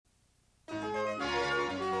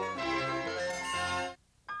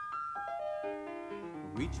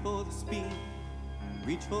Reach for the speed,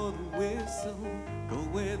 reach for the whistle, go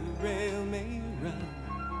where the rail may run.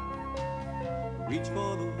 Reach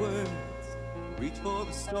for the words, reach for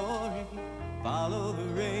the story, follow the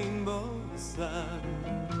rainbow sun.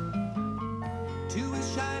 To a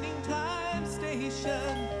shining time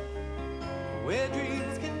station, where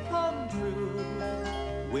dreams can come true,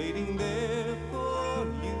 waiting there for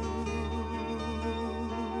you.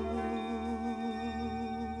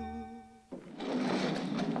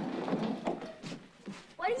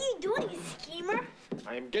 What are you doing, you schemer?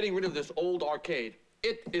 I am getting rid of this old arcade.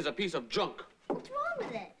 It is a piece of junk. What's wrong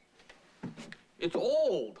with it? It's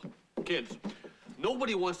old. Kids,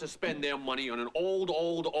 nobody wants to spend their money on an old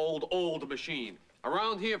machine.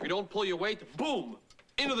 Around here, if you don't pull your weight, boom,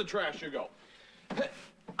 into the trash you go.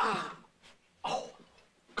 Ah. Oh,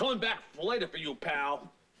 coming back later for you,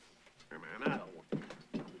 pal. Hey, man, I don't want...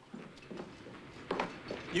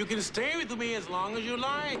 You can stay with me as long as you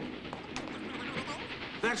like.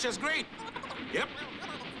 That's just great. Yep.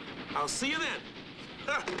 I'll see you then.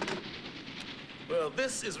 Well,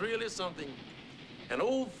 this is really something. An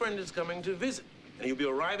old friend is coming to visit, and he'll be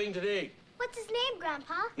arriving today. What's his name,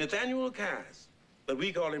 Grandpa? Nathaniel Cass, but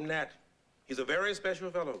we call him Nat. He's a very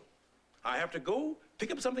special fellow. I have to go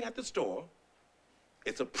pick up something at the store.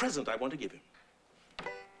 It's a present I want to give him.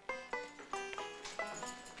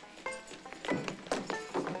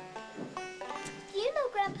 Do you know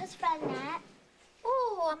Grandpa's friend, Nat?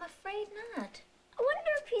 Oh, I'm afraid not. I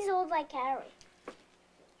wonder if he's old like Harry.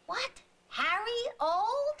 What? Harry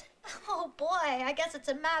old? Oh, boy, I guess it's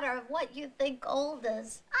a matter of what you think old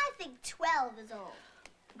is. I think 12 is old.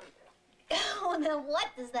 Oh, then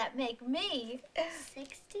what does that make me?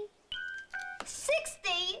 60?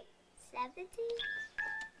 60? 70?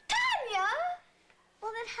 Tanya!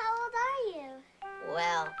 Well, then how old are you?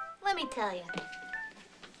 Well, let me tell you.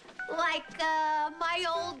 Like my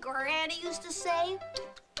old granny used to say,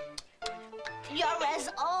 you're as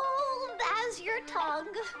old as your tongue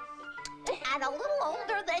and a little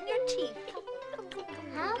older than your teeth.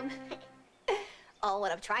 Huh? Oh,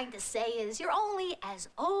 what I'm trying to say is you're only as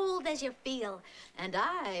old as you feel. And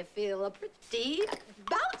I feel pretty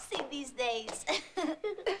bouncy these days. What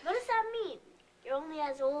does that mean? You're only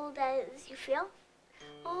as old as you feel?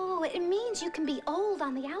 Oh, it means you can be old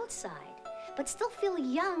on the outside, but still feel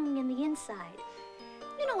young in the inside.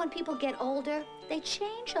 You know, when people get older, they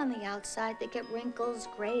change on the outside. They get wrinkles,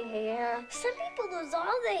 gray hair. Some people lose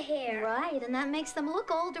all their hair. Right, and that makes them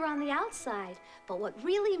look older on the outside. But what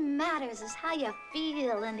really matters is how you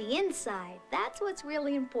feel in the inside. That's what's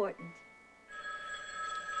really important.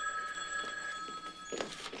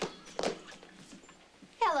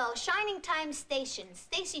 Hello, Shining Time Station.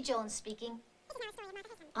 Stacy Jones speaking.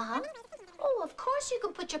 Uh-huh. Oh, of course you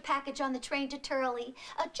can put your package on the train to Turley.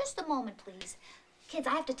 Just a moment, please. Kids,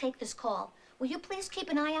 I have to take this call. Will you please keep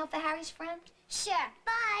an eye out for Harry's friend? Sure.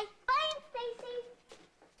 Bye. Bye,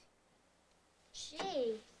 Stacy.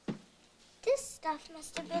 Gee, this stuff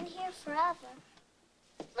must have been here forever.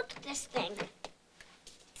 Look at this thing.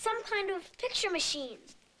 Some kind of picture machine.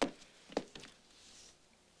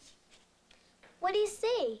 What do you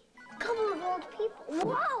see? A couple of old people.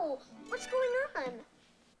 Whoa! What's going on?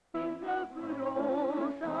 In the good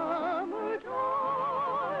old summertime,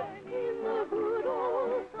 in the good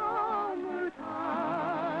old summertime,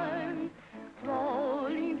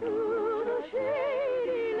 crawling through the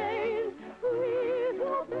shady lanes with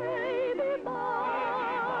your baby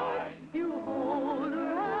by. You hold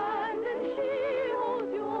her hand and she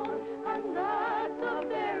holds yours, and that's a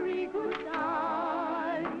very good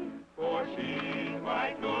sign. For she's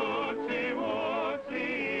my Tootsie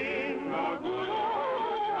Wootsie in the good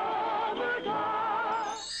old summertime.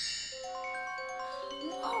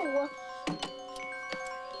 Whoa!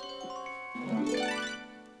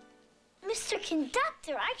 Mr.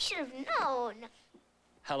 Conductor, I should have known.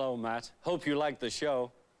 Hello, Matt. Hope you like the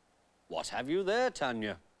show. What have you there,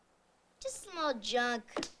 Tanya? Just some old junk.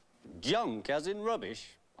 Junk as in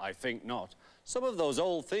rubbish? I think not. Some of those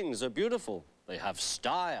old things are beautiful. They have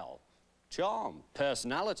style, charm,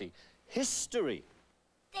 personality, history.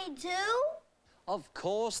 They do? Of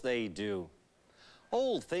course they do.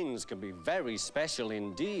 Old things can be very special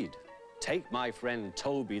indeed. Take my friend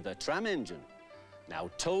Toby the tram engine. Now,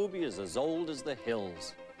 Toby is as old as the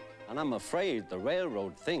hills, and I'm afraid the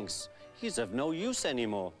railroad thinks he's of no use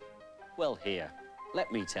anymore. Well, here, let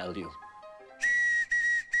me tell you.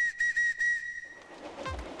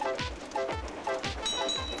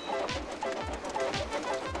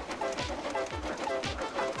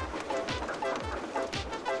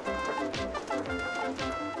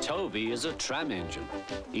 Toby is a tram engine.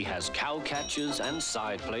 He has cow catchers and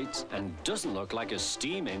side plates and doesn't look like a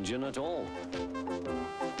steam engine at all.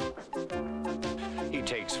 He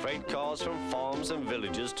takes freight cars from farms and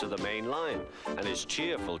villages to the main line and is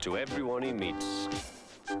cheerful to everyone he meets.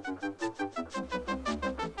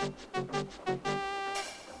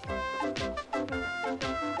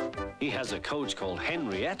 He has a coach called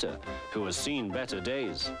Henrietta, who has seen better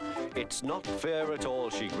days. It's not fair at all,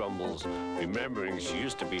 she grumbles, remembering she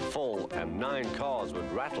used to be full and 9 cars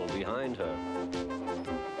would rattle behind her.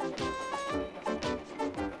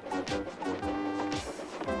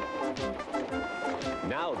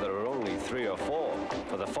 Now there are only 3 or 4,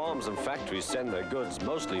 for the farms and factories send their goods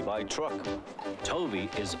mostly by truck. Toby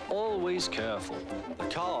is always careful. The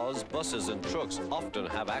cars, buses and trucks often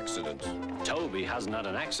have accidents. Toby hasn't had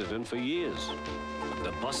an accident for years.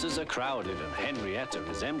 The buses are crowded and Henrietta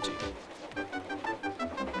is empty.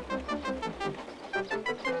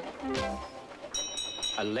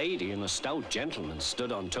 A lady and a stout gentleman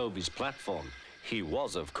stood on Toby's platform. He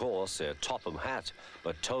was, of course, Sir Topham Hatt,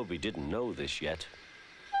 but Toby didn't know this yet.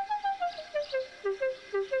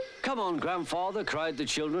 Come on, Grandfather, cried the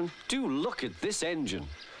children. Do look at this engine.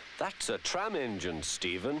 That's a tram engine,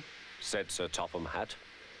 Stephen, said Sir Topham Hatt.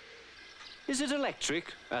 Is it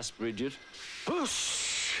electric? Asked Bridget.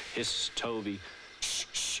 Whoosh, hissed Toby. Shh,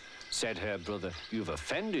 shh, said her brother. You've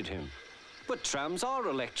offended him. But trams are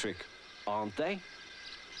electric, aren't they?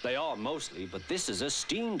 They are mostly, but this is a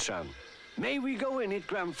steam tram. May we go in it,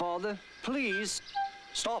 Grandfather? Please?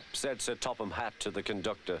 Stop, said Sir Topham Hatt to the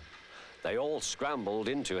conductor. They all scrambled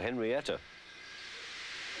into Henrietta.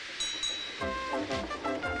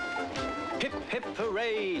 Hip, hip,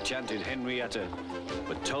 hooray, chanted Henrietta.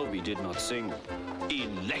 But Toby did not sing.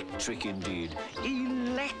 Electric indeed,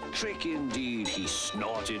 electric indeed, he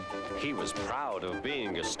snorted. He was proud of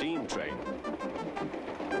being a steam train.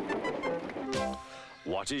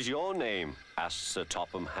 What is your name? Asked Sir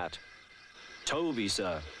Topham Hatt. Toby,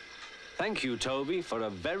 sir. Thank you, Toby, for a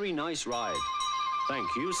very nice ride. Thank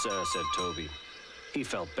you, sir, said Toby. He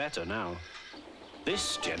felt better now.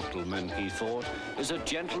 This gentleman, he thought, is a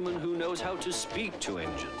gentleman who knows how to speak to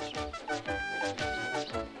engines.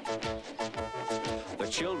 The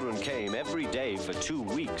children came every day for 2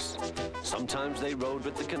 weeks. Sometimes they rode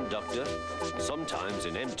with the conductor, sometimes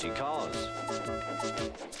in empty cars.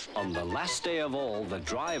 On the last day of all, the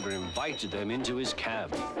driver invited them into his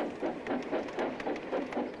cab.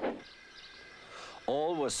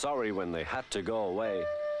 All were sorry when they had to go away.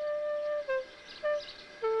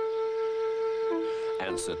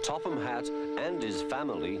 And Sir Topham Hatt and his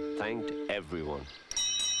family thanked everyone.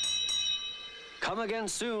 Come again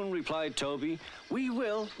soon, replied Toby. We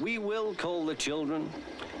will, called the children.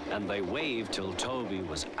 And they waved till Toby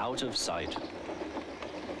was out of sight.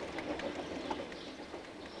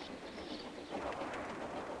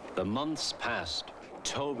 The months passed.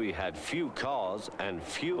 Toby had few cars and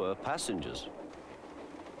fewer passengers.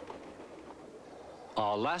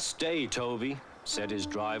 Our last day, Toby, said his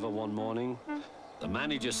driver one morning. The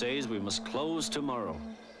manager says we must close tomorrow.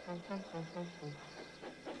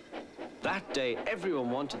 That day, everyone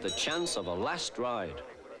wanted the chance of a last ride.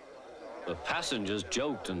 The passengers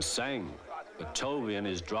joked and sang, but Toby and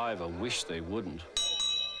his driver wished they wouldn't.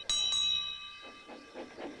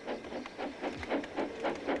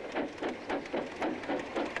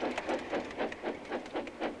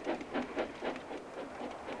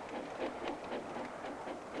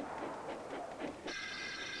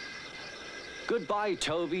 Goodbye,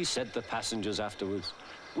 Toby, said the passengers afterwards.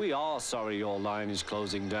 We are sorry your line is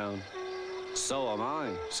closing down. So am I,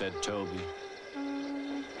 said Toby.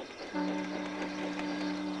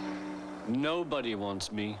 Nobody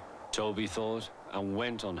wants me, Toby thought, and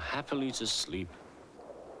went unhappily to sleep.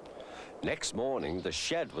 Next morning, the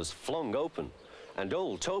shed was flung open, and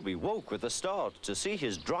old Toby woke with a start to see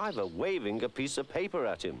his driver waving a piece of paper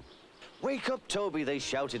at him. Wake up, Toby, they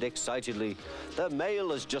shouted excitedly. The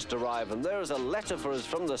mail has just arrived, and there's a letter for us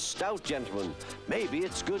from the stout gentleman. Maybe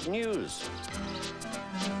it's good news.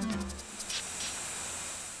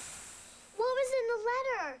 What was in the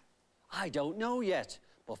letter? I don't know yet,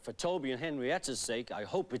 but for Toby and Henrietta's sake, I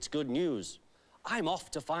hope it's good news. I'm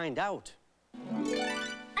off to find out.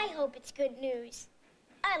 I hope it's good news.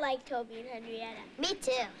 I like Toby and Henrietta. Me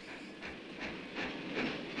too.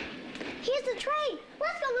 Here's the train.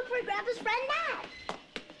 Let's go look for Grandpa's friend now.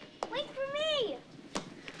 Wait for me.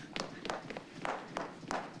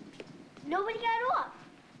 Nobody got off.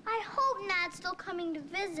 I hope Nat's still coming to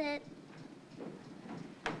visit.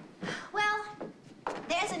 Well,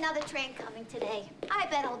 there's another train coming today. I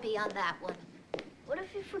bet I'll be on that one. What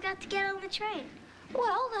if we forgot to get on the train?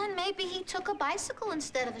 Well, then maybe he took a bicycle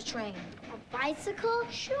instead of a train. A bicycle?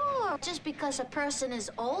 Sure. Just because a person is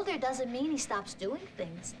older doesn't mean he stops doing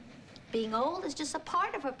things. Being old is just a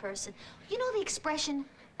part of a person. You know the expression,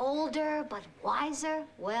 older but wiser?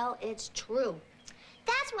 Well, it's true.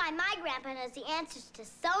 That's why my grandpa knows the answers to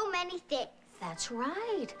so many things. That's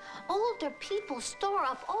right. Older people store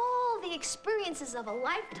up all the experiences of a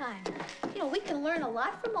lifetime. You know, we can learn a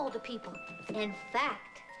lot from older people. In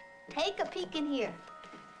fact, take a peek in here,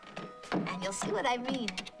 and you'll see what I mean.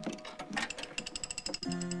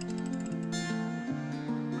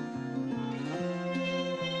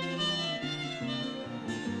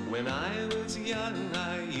 When I was young,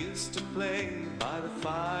 I used to play by the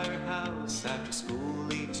firehouse after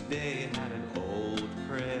school each day. Had an old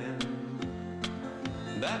friend.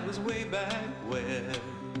 That was way back when.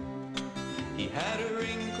 He had a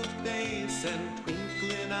wrinkled face and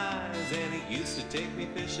twinkling eyes, and he used to take me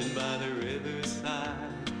fishing by the riverside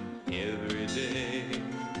every day.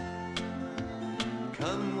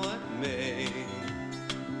 Come what may,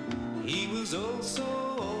 he was oh so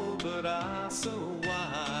old, but ah so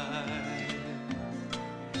wise.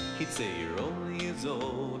 He'd say you're only as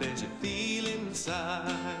old as you feel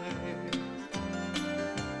inside.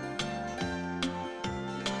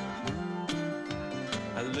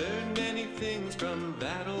 I learned many things from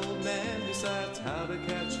that old man, besides how to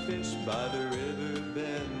catch fish by the river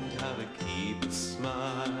bend, how to keep a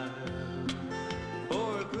smile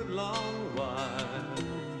for a good long while.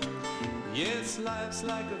 Yes, life's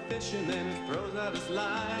like a fishing, and it throws out his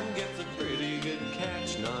line, gets a pretty good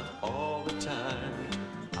catch, not all the time.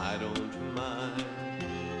 I don't mind.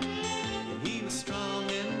 And he was strong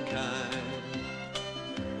and kind.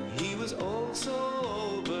 He was oh so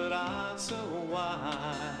old, but ah so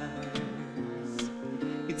wise.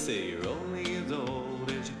 He'd say you're only as old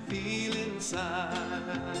as you feel inside.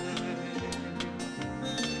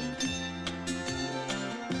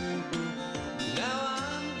 Now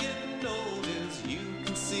I'm getting old, as you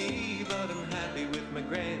can see, but I'm happy with my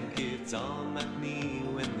grandkids on my knee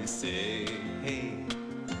when they say, hey,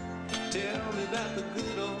 tell me about the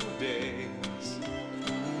good old days.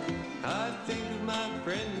 I think of my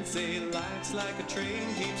friend and say life's like a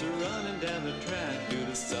train, keeps running down the track through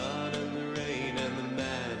the sun and the rain and the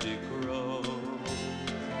magic road.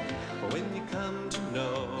 When you come to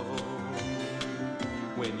know,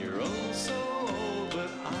 when you're oh so old but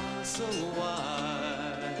ah so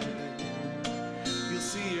wise, you'll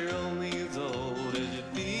see you're only as old as you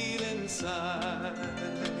feel inside.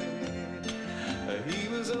 He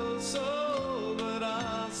was oh so old but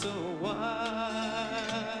ah so wise.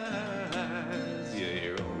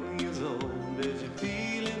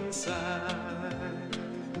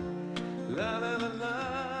 La la la la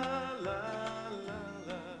la la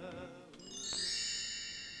la.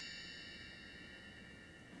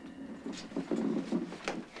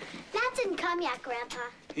 That didn't come yet, Grandpa.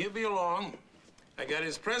 He'll be along. I got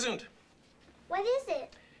his present. What is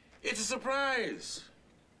it? It's a surprise.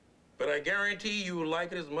 But I guarantee you will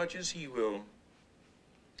like it as much as he will.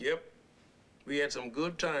 Yep. We had some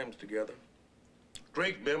good times together.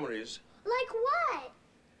 Great memories. Like what?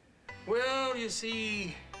 Well, you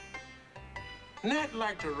see, Nat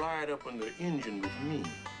liked to ride up on the engine with me.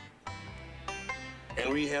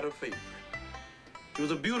 And we had a favorite. She was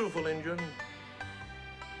a beautiful engine,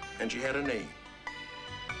 and she had a name.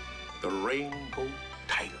 The Rainbow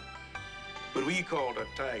Tiger. But we called her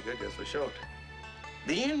Tiger just for short.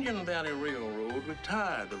 The Indian Valley Railroad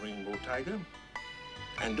retired the Rainbow Tiger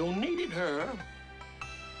and donated her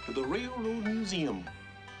to the Railroad Museum.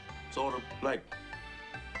 Sort of like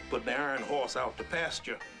putting the iron horse out to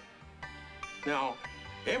pasture. Now,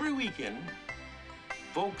 every weekend,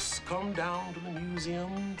 folks come down to the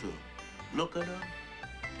museum to look at her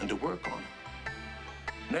and to work on her.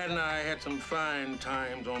 Nat and I had some fine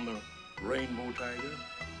times on the Rainbow Tiger.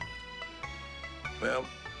 Well,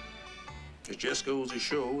 it just goes to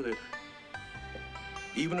show that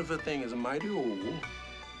even if a thing is mighty old,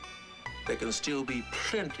 there can still be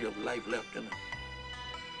plenty of life left in it.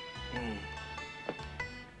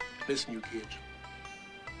 Listen, you kids,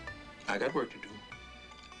 I got work to do.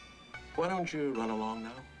 Why don't you run along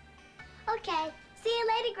now? Okay. See you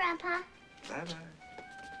later, Grandpa. Bye-bye.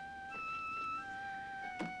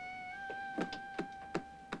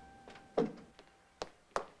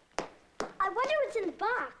 I wonder what's in the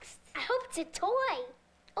box. I hope it's a toy.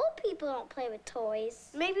 Old people don't play with toys.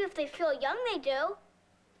 Maybe if they feel young, they do.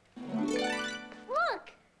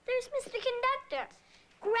 Look, there's Mr. Conductor.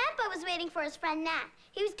 Grandpa was waiting for his friend Nat.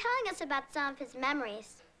 He was telling us about some of his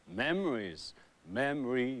memories. Memories,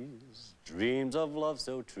 memories, dreams of love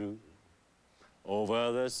so true.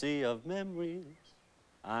 Over the sea of memories,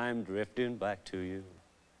 I'm drifting back to you.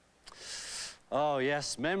 Oh,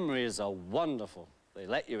 yes, memories are wonderful. They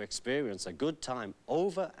let you experience a good time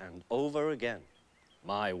over and over again.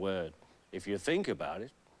 My word, if you think about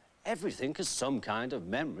it, everything has some kind of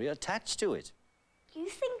memory attached to it. You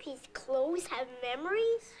think these clothes have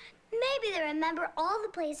memories? Maybe they remember all the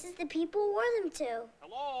places the people wore them to.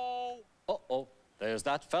 Hello? Uh-oh, there's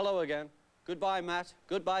that fellow again. Goodbye, Matt.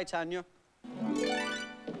 Goodbye, Tanya.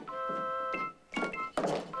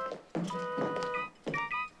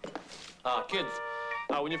 Kids,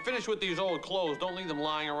 when you finish with these old clothes, don't leave them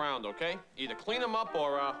lying around, okay? Either clean them up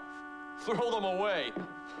or, throw them away.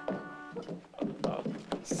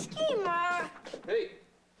 Schemer! Hey,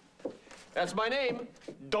 that's my name.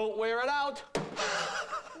 Don't wear it out.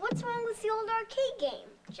 What's wrong with the old arcade game?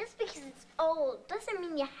 Just because it's old doesn't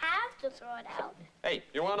mean you have to throw it out. Hey,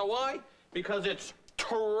 you wanna know why? Because it's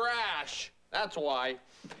trash. That's why.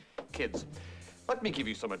 Kids, let me give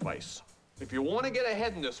you some advice. If you want to get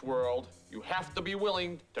ahead in this world, you have to be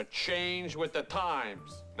willing to change with the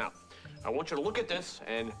times. Now, I want you to look at this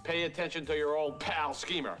and pay attention to your old pal,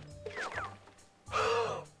 Schemer.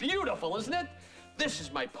 Beautiful, isn't it? This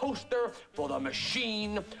is my poster for the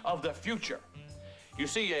machine of the future. You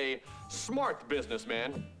see, a smart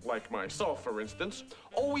businessman, like myself, for instance,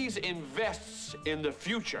 always invests in the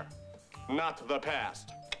future, not the past.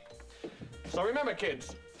 So remember,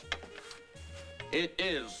 kids, it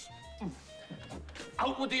is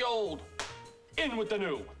out with the old, in with the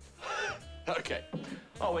new. Okay.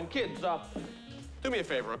 Oh, and kids, do me a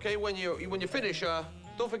favor, okay? When you finish,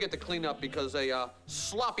 don't forget to clean up because a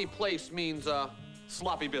sloppy place means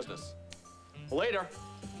sloppy business. Later.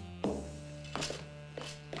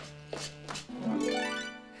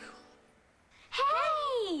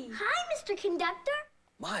 Hey! Hi, Mr. Conductor.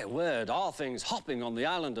 My word, are things hopping on the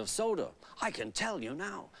island of Soda. I can tell you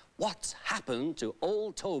now what's happened to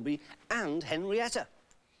old Toby and Henrietta.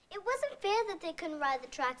 It wasn't fair that they couldn't ride the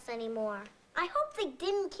tracks anymore. I hope they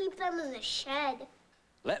didn't keep them in the shed.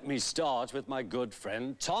 Let me start with my good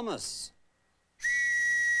friend Thomas.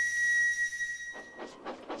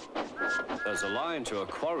 There's a line to a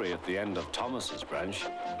quarry at the end of Thomas's branch.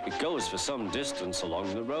 It goes for some distance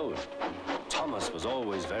along the road. Thomas was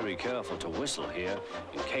always very careful to whistle here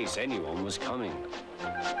in case anyone was coming.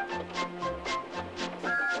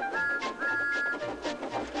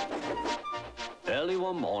 Early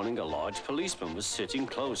one morning, a large policeman was sitting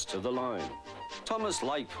close to the line. Thomas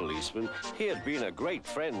liked policemen. He had been a great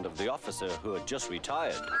friend of the officer who had just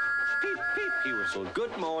retired. Peep, peep, he whistled,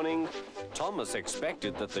 "Good morning." Thomas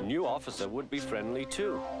expected that the new officer would be friendly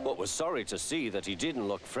too, but was sorry to see that he didn't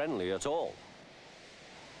look friendly at all.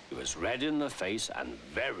 He was red in the face and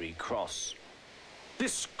very cross.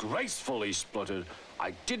 "Disgraceful," he spluttered.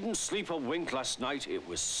 "I didn't sleep a wink last night. It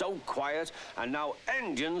was so quiet, and now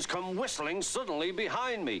engines come whistling suddenly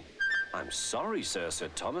behind me." "I'm sorry, sir,"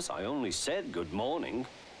 said Thomas. "I only said good morning."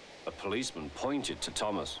 A policeman pointed to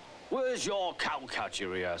Thomas. "Where's your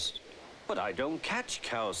cowcatcher?" he asked. "But I don't catch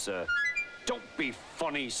cows, sir." "Don't be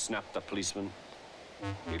funny," snapped the policeman.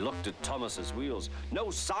 He looked at Thomas's wheels.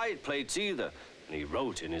 No side plates either, and he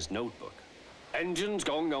wrote in his notebook, "Engines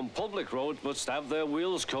going on public roads must have their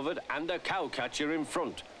wheels covered and a cowcatcher in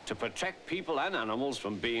front to protect people and animals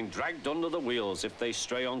from being dragged under the wheels if they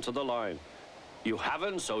stray onto the line. You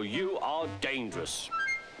haven't, so you are dangerous."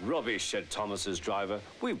 "Rubbish," said Thomas's driver.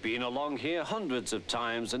 "We've been along here hundreds of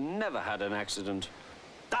times and never had an accident."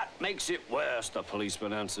 "That makes it worse," the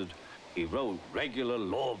policeman answered. He wrote "regular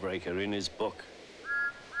lawbreaker" in his book.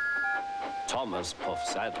 Thomas puffed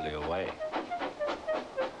sadly away.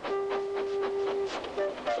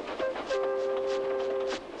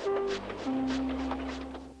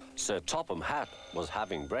 Sir Topham Hatt was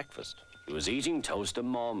having breakfast. He was eating toast and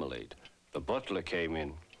marmalade. The butler came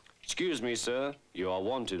in. "Excuse me, sir, you are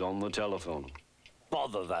wanted on the telephone."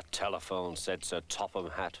 "Bother that telephone," said Sir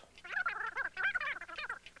Topham Hatt.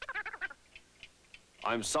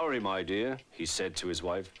 "I'm sorry, my dear," he said to his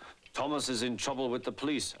wife. "Thomas is in trouble with the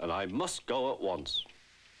police, and I must go at once."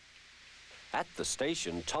 At the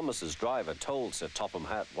station, Thomas's driver told Sir Topham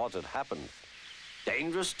Hatt what had happened.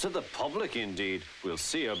 "Dangerous to the public, indeed. We'll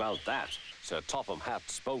see about that." Sir Topham Hatt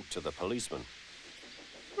spoke to the policeman.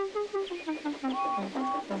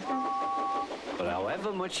 But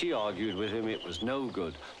however much he argued with him, it was no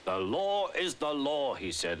good. "The law is the law,"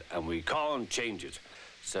 he said, "and we can't change it."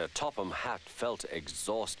 Sir Topham Hatt felt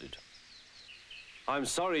exhausted. "I'm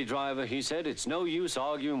sorry, driver," he said. "It's no use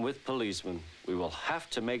arguing with policemen. We will have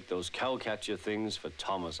to make those cowcatcher things for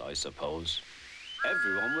Thomas, I suppose."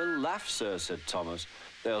 "Everyone will laugh, sir," said Thomas.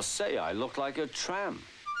 "They'll say I look like a tram."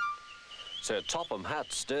 Sir Topham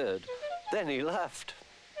Hatt stirred. Then he laughed.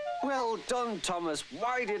 Well done, Thomas.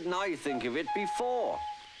 Why didn't I think of it before?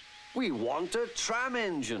 We want a tram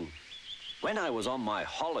engine. When I was on my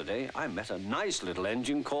holiday, I met a nice little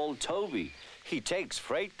engine called Toby. He takes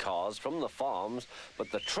freight cars from the farms,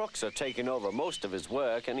 but the trucks are taking over most of his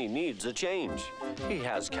work and he needs a change. He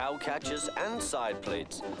has cow catchers and side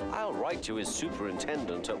plates. I'll write to his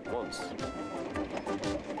superintendent at once.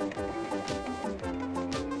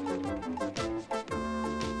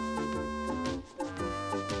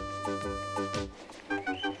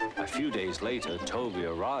 A few days later, Toby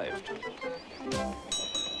arrived.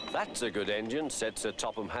 That's a good engine, said Sir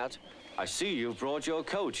Topham Hatt. I see you've brought your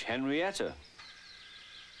coach, Henrietta.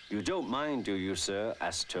 You don't mind, do you, sir?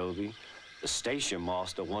 Asked Toby. The station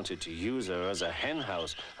master wanted to use her as a hen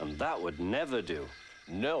house, and that would never do.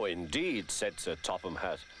 No, indeed, said Sir Topham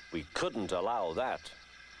Hatt. We couldn't allow that.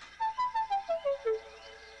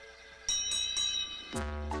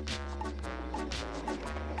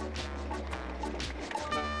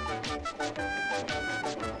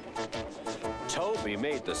 Toby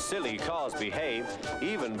made the silly cars behave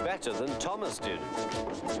even better than Thomas did.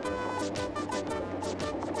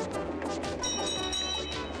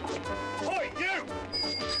 Oi, you!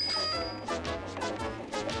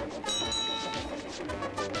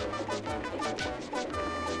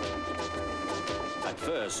 At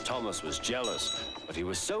first, Thomas was jealous, but he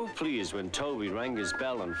was so pleased when Toby rang his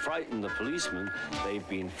bell and frightened the policeman, they've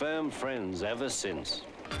been firm friends ever since.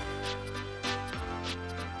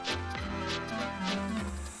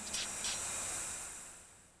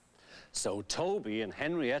 So Toby and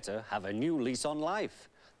Henrietta have a new lease on life.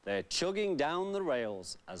 They're chugging down the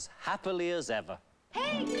rails as happily as ever.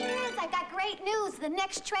 Hey, kids, I got great news. The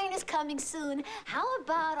next train is coming soon. How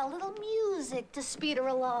about a little music to speed her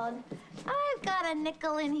along? I've got a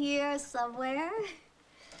nickel in here somewhere.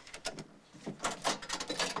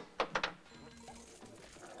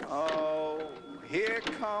 Oh, here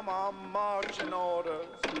come our marching orders.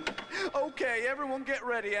 Okay, everyone get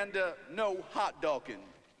ready and no hot dogging.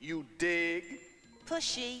 You dig?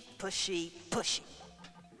 Pushy, pushy, pushy.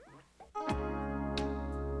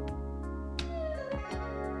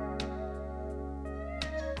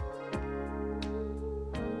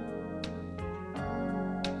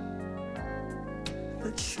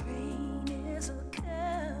 The train is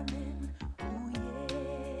a-comin', oh yeah.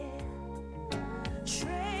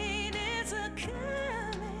 Train is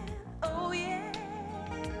a-comin', oh yeah.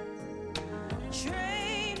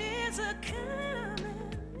 Train is a-comin',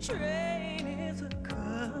 train is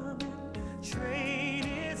a-comin', train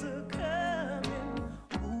is a-comin',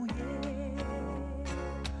 oh yeah.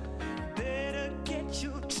 Better get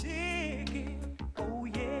your ticket, oh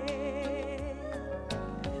yeah.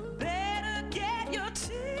 Better get your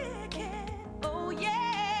ticket, oh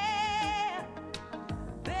yeah.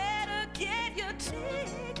 Better get your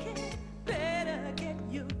ticket, better get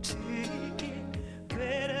your ticket,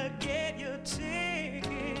 better get your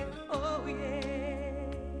ticket, oh yeah.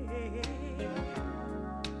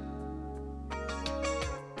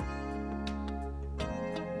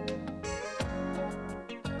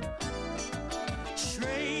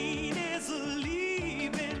 Train is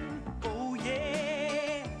a-leaving, oh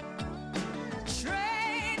yeah.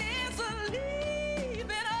 Train is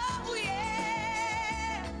a-leaving, oh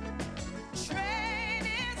yeah. Train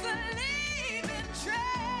is a-leaving,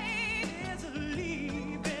 train is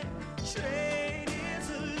a-leaving, train is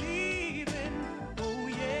a-leaving, oh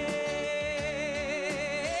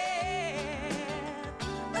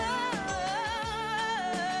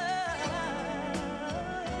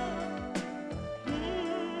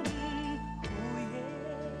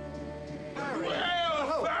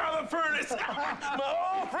Well, Father Furnace, my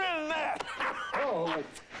old friend Nat. Oh,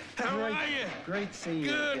 How are you? great seeing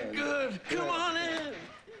you Good, again. good. Come on in.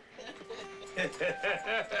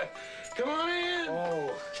 Come on in.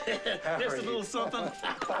 Oh, how Just are a little you? something.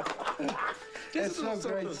 It's so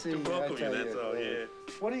great seeing you. I welcome tell you, that's all, yeah.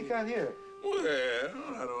 What do you got here? Well,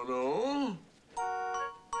 I don't know.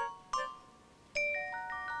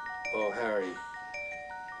 Oh, Harry,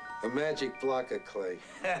 a magic block of clay.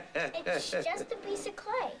 It's just a piece of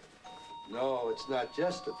clay. No, it's not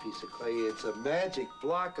just a piece of clay. It's a magic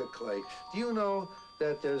block of clay. Do you know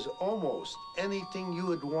that there's almost anything you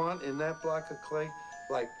would want in that block of clay?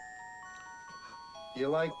 Like, you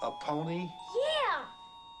like a pony? Yeah.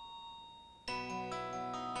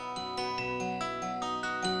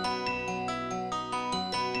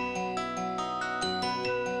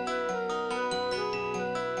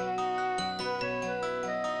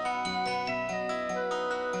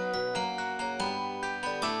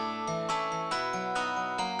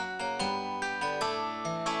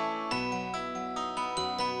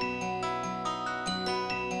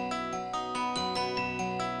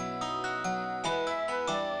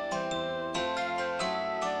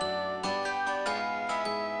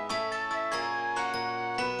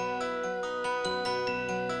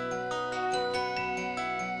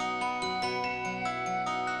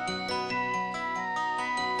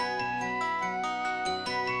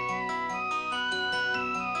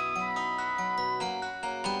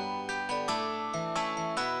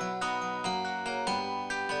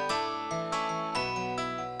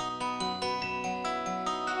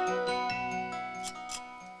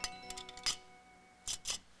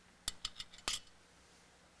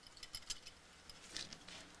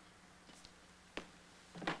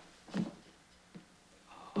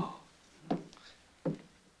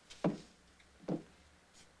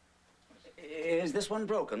 Is this one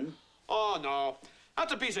broken? Oh, no.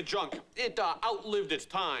 That's a piece of junk. It outlived its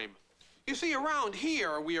time. You see, around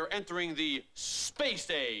here, we are entering the space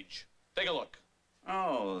age. Take a look.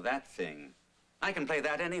 Oh, that thing. I can play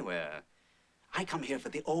that anywhere. I come here for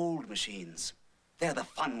the old machines. They're the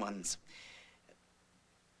fun ones.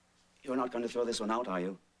 You're not going to throw this one out, are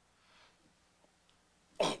you?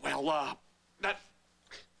 Oh, well, that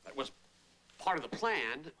was part of the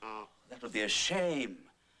plan. That would be a shame.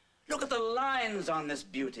 Look at the lines on this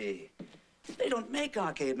beauty. They don't make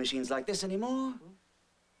arcade machines like this anymore.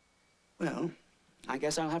 Well, I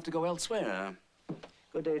guess I'll have to go elsewhere.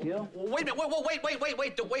 Good day to you. Wait a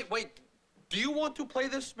minute. Wait. Do you want to play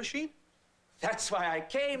this machine? That's why I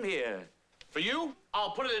came here. For you,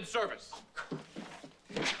 I'll put it in service.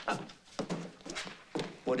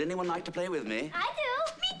 Would anyone like to play with me? I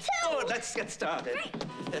do. Me too. Good, let's get started.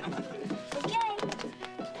 Okay.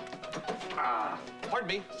 Pardon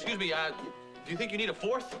me. Excuse me. Do you think you need a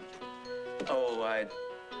fourth? Oh,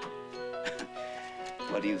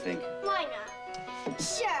 What do you think? Why not?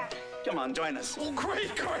 Sure. Come on, join us. Oh,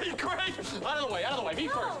 great. Out of the way.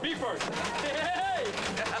 Me first. Hey!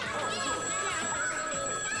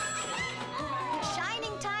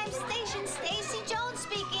 Shining Time Station, Stacy Jones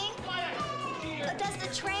speaking. Does the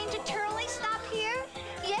train to Turley stop here?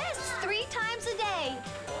 Yes, 3 times a day.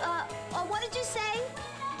 What did you say?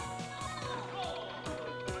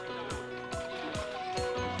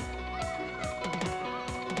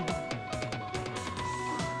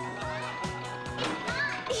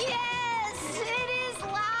 Yes, it is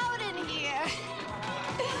loud in here.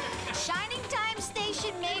 Shining Time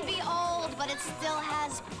Station may be old, but it still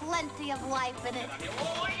has plenty of life in it.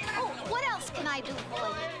 Oh, what else can I do for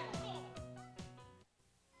you?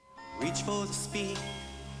 Reach for the speed,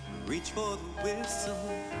 reach for the whistle,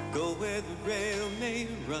 go where the rail may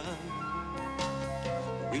run.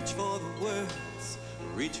 Reach for the words,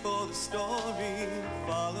 reach for the story,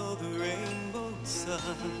 follow the rainbow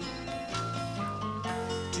sun.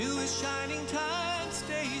 To a shining time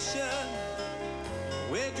station,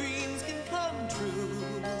 where dreams can come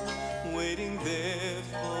true, waiting there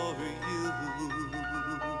for you.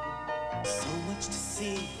 So much to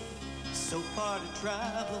see, so far to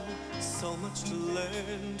travel, so much to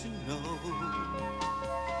learn to know.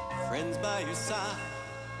 Friends by your side,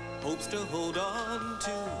 hopes to hold on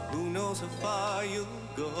to, who knows how far you'll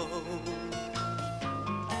go.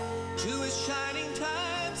 To a shining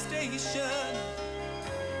time station,